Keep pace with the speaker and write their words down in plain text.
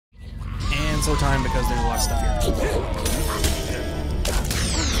in slow time because there's a lot of stuff here.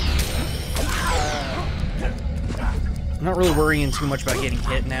 I'm not really worrying too much about getting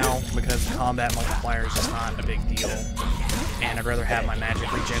hit now because the combat multiplier is just not a big deal. And I'd rather have my magic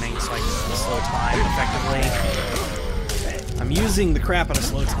regenning so I can slow time effectively. I'm using the crap out of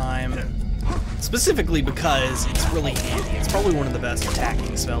slow time specifically because it's really handy. It's probably one of the best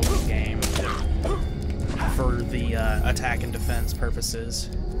attacking spells in the game for the attack and defense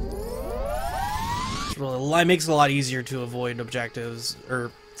purposes. It makes it a lot easier to avoid objectives, or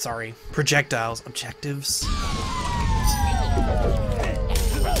sorry, projectiles. Objectives?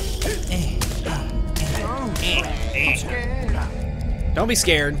 Don't be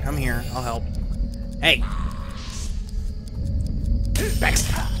scared. I'm here. I'll help. Hey!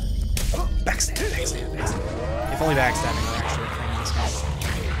 Backstab! Backstab, backstab, backstab. If only backstabbing were actually a thing in this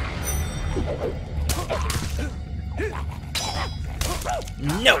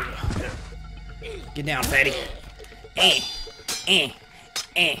game. No! Get down, fatty.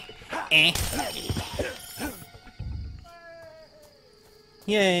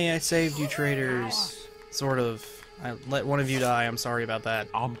 Yay, I saved you traitors. Sort of. I let one of you die, I'm sorry about that.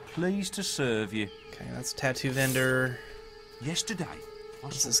 I'm pleased to serve you. Okay, that's tattoo vendor. Yesterday.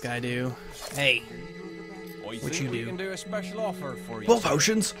 What's this guy do? Hey. What you do? Can do a special offer for you. Will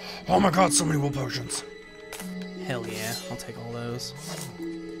potions? Oh my god, so many will potions. Hell yeah, I'll take all those.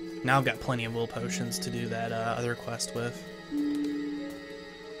 Now I've got plenty of will potions to do that other quest with.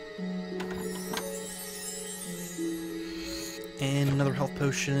 And another health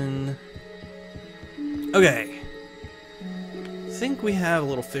potion. Okay. I think we have a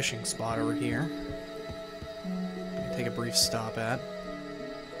little fishing spot over here. Take a brief stop at.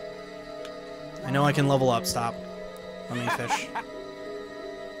 I know I can level up. Stop. Let me fish.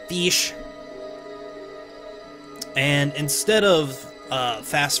 Fish. And instead of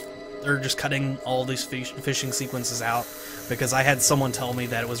just cutting all these fishing sequences out, because I had someone tell me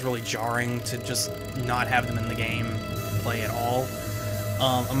that it was really jarring to just not have them in the game play at all.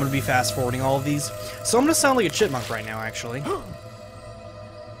 I'm going to be fast forwarding all of these. So I'm going to sound like a chipmunk right now, actually.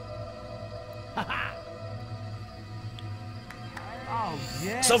 Oh,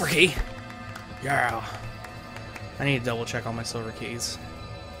 yes. Silver key! Yeah. I need to double check all my silver keys.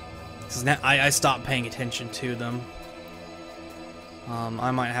 Because now I stopped paying attention to them. I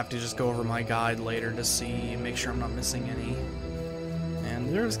might have to just go over my guide later to see, make sure I'm not missing any.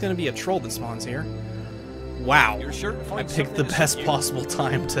 And there's going to be a troll that spawns here. Wow. I picked the best possible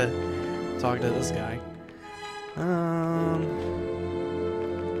time to talk to this guy.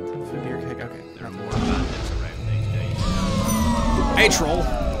 Okay. Hey, troll.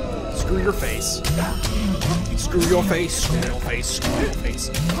 Screw your face. Screw your face. Screw your face. Screw your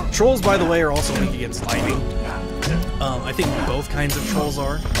face. Trolls, by the way, are also weak against lightning. I think both kinds of trolls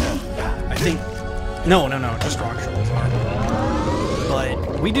are. I think... No, just rock trolls are.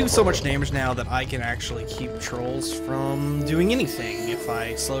 But we do so much damage now that I can actually keep trolls from doing anything if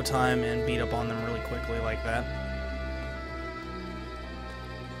I slow time and beat up on them really quickly like that.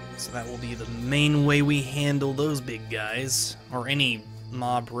 So that will be the main way we handle those big guys. Or any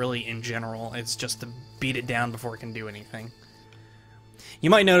mob really in general. It's just to beat it down before it can do anything. You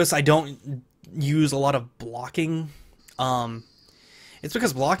might notice I don't use a lot of blocking. It's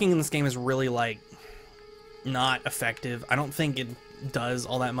because blocking in this game is really, like, not effective. I don't think it does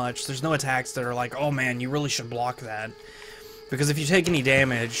all that much. There's no attacks that are like, oh man, you really should block that. Because if you take any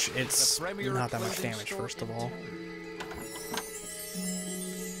damage, it's not that much damage, first of all.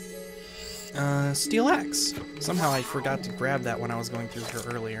 Steel axe. Somehow I forgot to grab that when I was going through here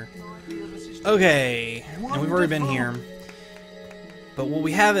earlier. Okay, and we've already been here. But what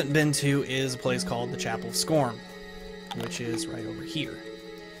we haven't been to is a place called the Chapel of Skorm, which is right over here.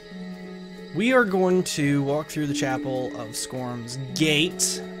 We are going to walk through the Chapel of Skorm's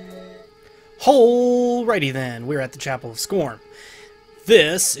gate. Alrighty then, we're at the Chapel of Skorm.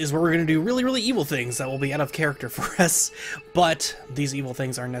 This is where we're going to do really, really evil things that will be out of character for us, but these evil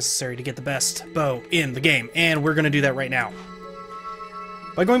things are necessary to get the best bow in the game, and we're going to do that right now.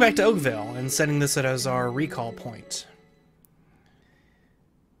 By going back to Oakville and setting this as our recall point.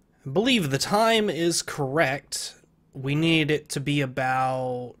 I believe the time is correct. We need it to be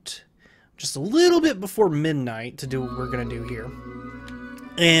about just a little bit before midnight to do what we're going to do here.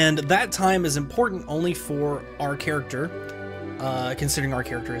 And that time is important only for our character, considering our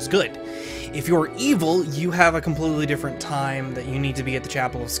character is good. If you're evil, you have a completely different time that you need to be at the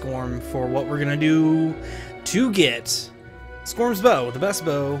Chapel of Skorm for what we're going to do to get Skorm's bow, the best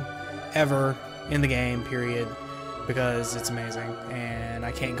bow ever in the game, period. Because it's amazing, and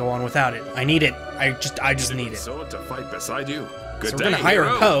I can't go on without it. I need it. I just need it. So to fight beside you. Good So we're gonna hire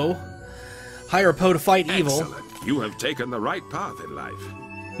a Poe. Hire Poe to fight evil. Excellent. You have taken the right path in life.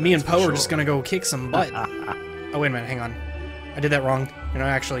 Me and Poe are just gonna go kick some butt. Oh, wait a minute, hang on. I did that wrong. You know,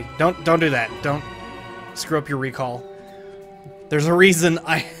 actually, don't do that. Don't screw up your recall. There's a reason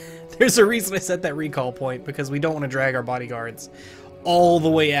I set that recall point, because we don't want to drag our bodyguards all the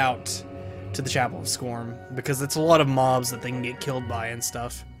way out to the Chapel of Skorm, because it's a lot of mobs that they can get killed by and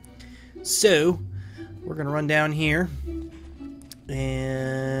stuff. So, we're gonna run down here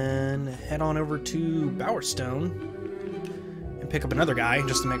and head on over to Bowerstone and pick up another guy,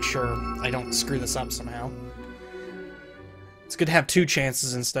 just to make sure I don't screw this up somehow. It's good to have 2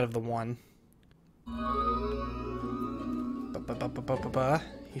 chances instead of the 1.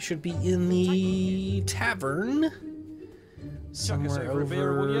 He should be in the tavern somewhere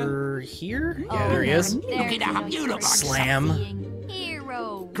over here. Yeah, there he is. Slam.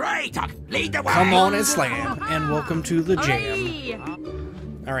 Great! Lead the way! Come on and slam, and welcome to the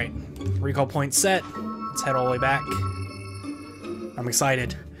jam. Alright, recall point set. Let's head all the way back. I'm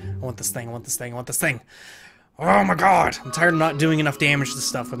excited. I want this thing, I want this thing, I want this thing. Oh my god! I'm tired of not doing enough damage to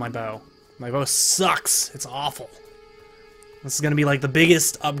stuff with my bow. My bow sucks. It's awful. This is gonna be like the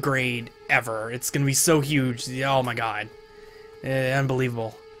biggest upgrade ever. It's gonna be so huge. Oh my god.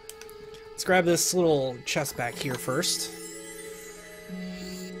 Unbelievable. Let's grab this little chest back here first.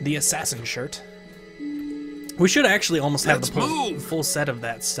 The assassin shirt. We should actually almost have the full set of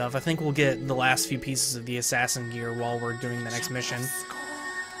that stuff. I think we'll get the last few pieces of the assassin gear while we're doing the next mission.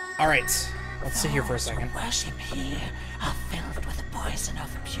 Alright, let's sit here for a second. Worship here are filled with the poison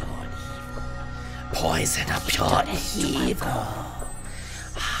of pure evil. Poison of pure evil.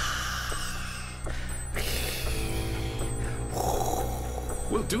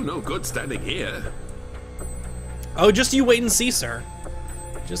 We'll do no good standing here. Oh, just you wait and see, sir.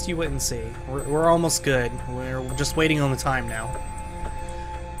 Just you wait and see. We're almost good. We're just waiting on the time now.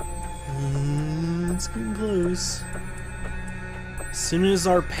 It's getting close. As soon as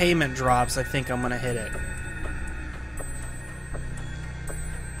our payment drops, I think I'm gonna hit it.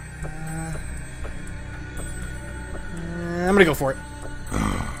 I'm gonna go for it.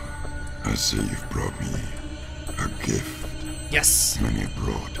 I see you've brought me a gift. Yes. Many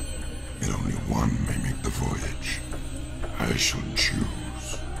abroad, yet only one may make the voyage. I shall choose.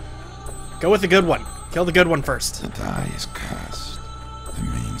 Go with the good one. Kill the good one first. The die is cast. The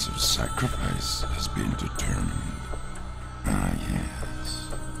means of sacrifice has been determined. Ah, yes.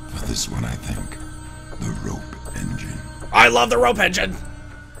 For this one, I think, the rope engine. I love the rope engine.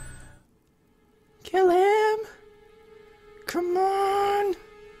 Kill him. Come on.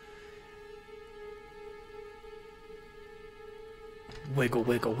 Wiggle,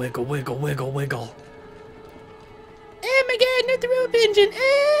 wiggle, wiggle, wiggle, wiggle, wiggle. Oh my god, not the rope engine.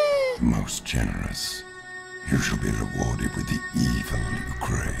 Most generous. You shall be rewarded with the evil you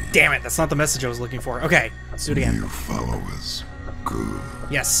crave. Damn it, that's not the message I was looking for. Okay, let's do it again. You followers, good.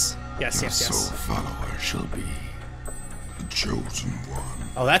 Yes, yes, Your yes, yes. sole follower shall be the chosen one.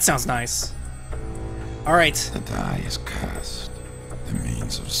 Oh, that sounds nice. Alright. The die is cast. The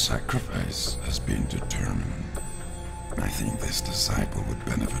means of sacrifice has been determined. I think this disciple would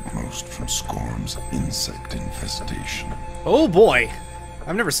benefit most from Skorm's insect infestation. Oh boy.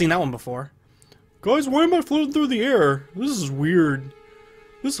 I've never seen that one before. Guys, why am I floating through the air? This is weird.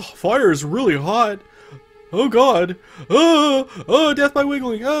 This fire is really hot. Oh god. Oh, death by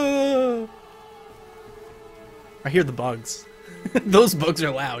wiggling. I hear the bugs. Those bugs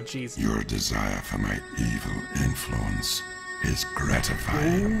are loud, jeez. Your desire for my evil influence is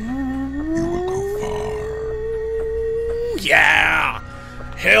gratifying. You will go far. Yeah!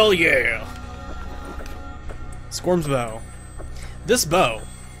 Hell yeah! Skorm's bow. This bow.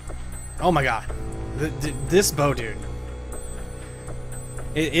 Oh my god. This bow, dude.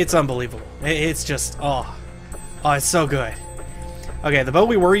 It's unbelievable. It's just, oh, it's so good. Okay, the bow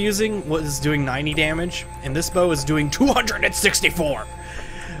we were using was doing 90 damage, and this bow is doing 264.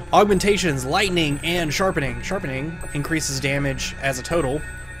 Augmentations, lightning, and sharpening. Sharpening increases damage as a total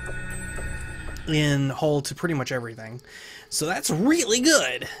in whole to pretty much everything. So that's really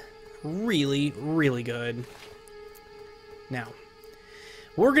good. Really, really good. Now,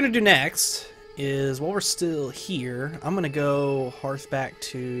 what we're going to do next is, while we're still here, I'm going to go hearth back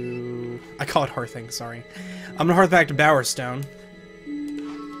to... I call it hearthing, sorry. I'm going to hearth back to Bowerstone.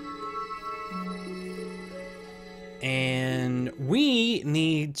 And we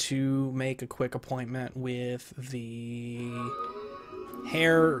need to make a quick appointment with the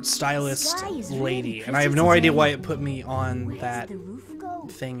hair stylist lady. And I have no idea why it put me on that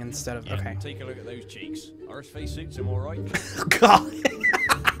thing instead of... Okay. Take a look at those cheeks. Ours face suits them alright. God.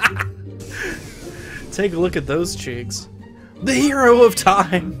 Take a look at those cheeks. The hero of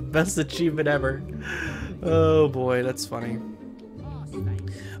time! Best achievement ever. Oh boy, that's funny.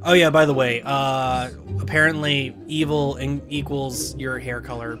 Oh yeah, by the way, apparently evil equals your hair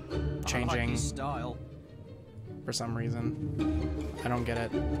color changing Style. for some reason. I don't get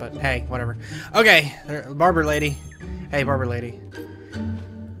it, but hey, whatever. Okay, barber lady. Hey, barber lady.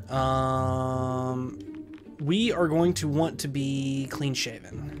 We are going to want to be clean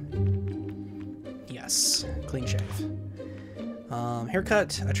shaven. Yes, clean shave.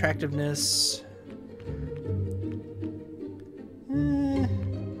 Haircut, attractiveness.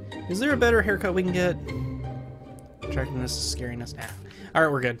 Is there a better haircut we can get? Attractiveness, scariness. Nah.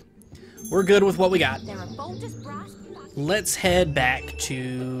 Alright, we're good. We're good with what we got. Let's head back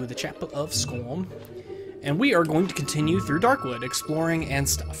to the Chapel of Skorm. And we are going to continue through Darkwood, exploring and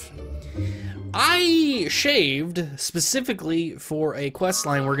stuff. I shaved specifically for a quest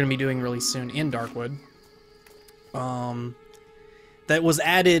line we're going to be doing really soon in Darkwood. That was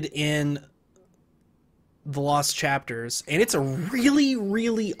added in the Lost Chapters, and it's a really,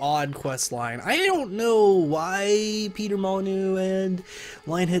 really odd quest line. I don't know why Peter Molyneux and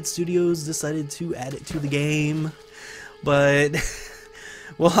Lionhead Studios decided to add it to the game, but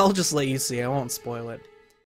well, I'll just let you see. I won't spoil it.